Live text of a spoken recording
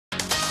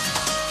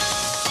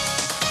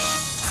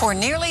For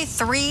nearly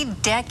 3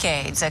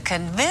 decades, a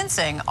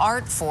convincing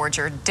art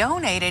forger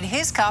donated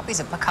his copies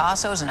of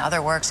Picasso's and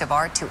other works of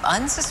art to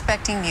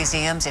unsuspecting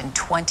museums in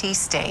 20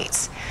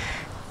 states.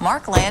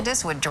 Mark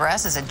Landis would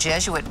dress as a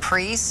Jesuit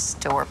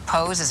priest or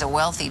pose as a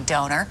wealthy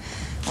donor.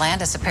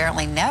 Landis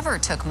apparently never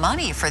took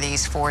money for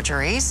these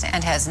forgeries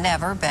and has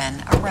never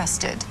been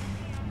arrested.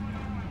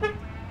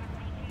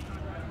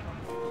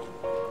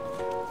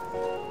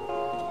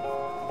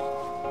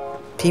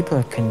 People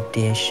are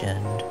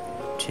conditioned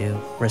to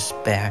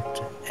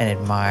respect and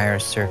admire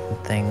certain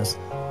things.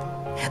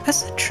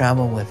 That's the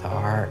trouble with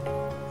art.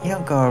 You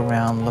don't go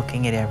around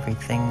looking at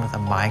everything with a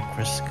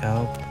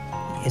microscope.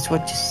 It's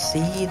what you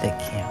see that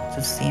counts.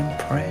 It's the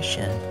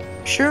impression.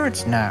 Sure,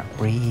 it's not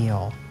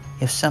real.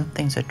 If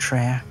something's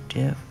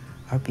attractive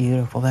or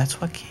beautiful,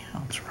 that's what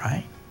counts,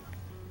 right?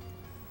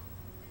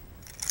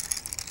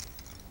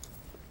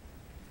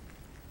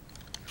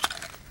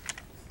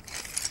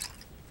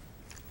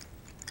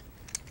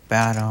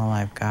 About all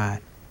I've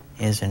got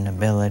is an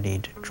ability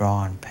to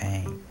draw and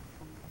paint.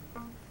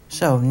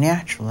 So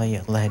naturally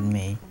it led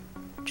me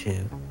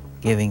to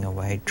giving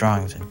away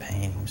drawings and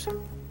paintings.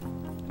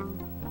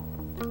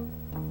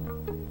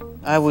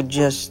 I would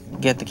just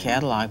get the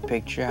catalog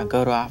picture, I'd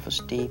go to Office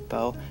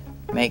Depot,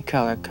 make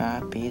color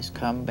copies,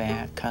 come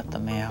back, cut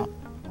them out.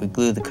 We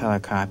glue the color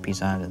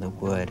copies onto the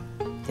wood,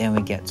 then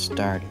we get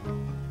started.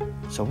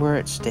 So we're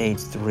at stage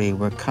 3,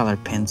 we're color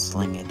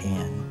penciling it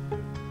in.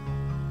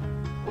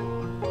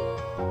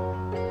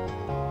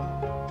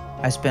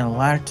 I spent a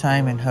lot of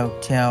time in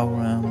hotel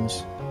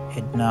rooms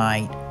at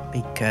night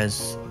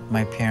because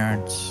my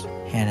parents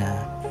had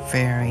a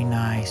very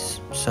nice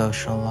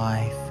social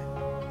life.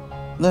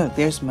 Look,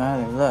 there's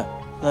Mother,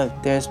 look,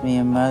 there's me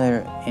and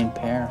Mother in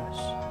Paris.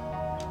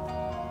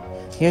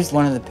 Here's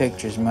one of the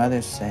pictures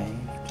Mother saved.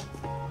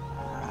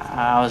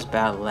 I was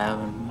about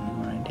 11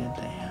 when I did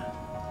that.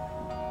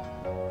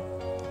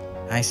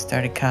 I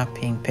started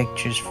copying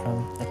pictures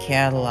from the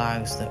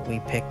catalogs that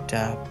we picked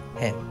up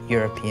at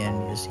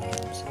European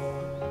museums.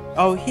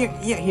 Oh,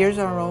 here's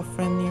our old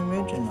friend, the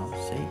original,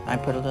 see? I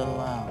put a little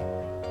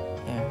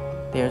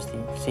there's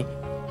the, see?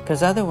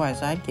 Because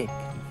otherwise I'd get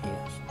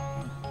confused.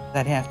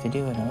 I'd have to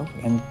do it over,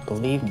 and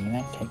believe me,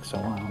 that takes a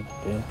while to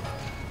do.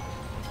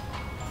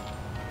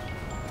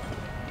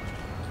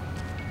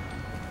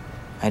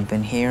 I'd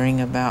been hearing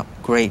about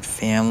great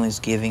families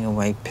giving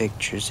away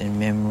pictures in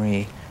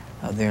memory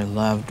of their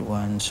loved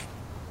ones.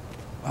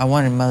 I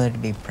wanted Mother to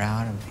be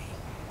proud of me,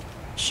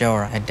 show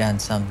her I'd done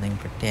something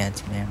for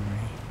Dad's memory.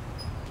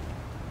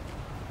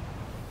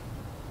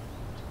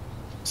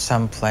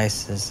 Some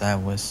places I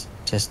was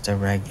just a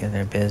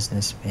regular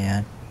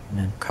businessman, and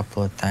a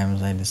couple of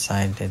times I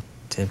decided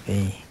to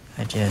be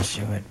a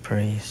Jesuit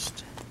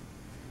priest.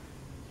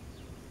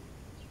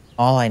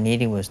 All I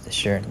needed was the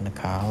shirt and the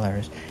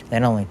collars.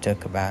 That only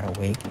took about a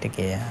week to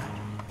get.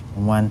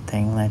 One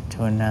thing led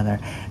to another,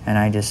 and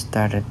I just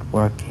started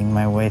working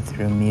my way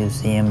through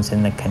museums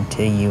in the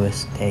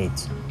contiguous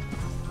states.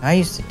 I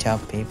used to tell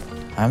people,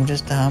 I'm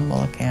just a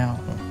humble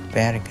accountant,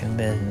 Vatican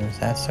business,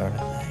 that sort of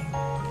thing.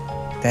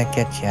 That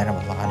gets you out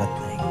of a lot of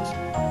things.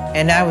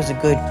 And I was a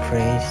good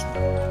priest.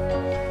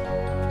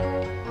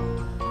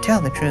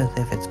 Tell the truth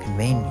if it's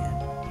convenient,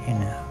 you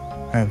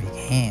know, or if you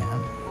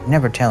can.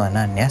 Never tell an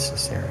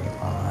unnecessary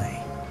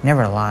lie.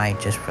 Never lie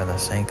just for the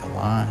sake of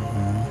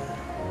lying.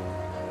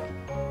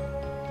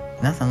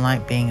 Nothing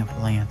like being a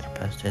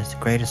philanthropist. It's the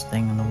greatest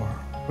thing in the world.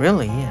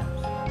 Really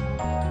is.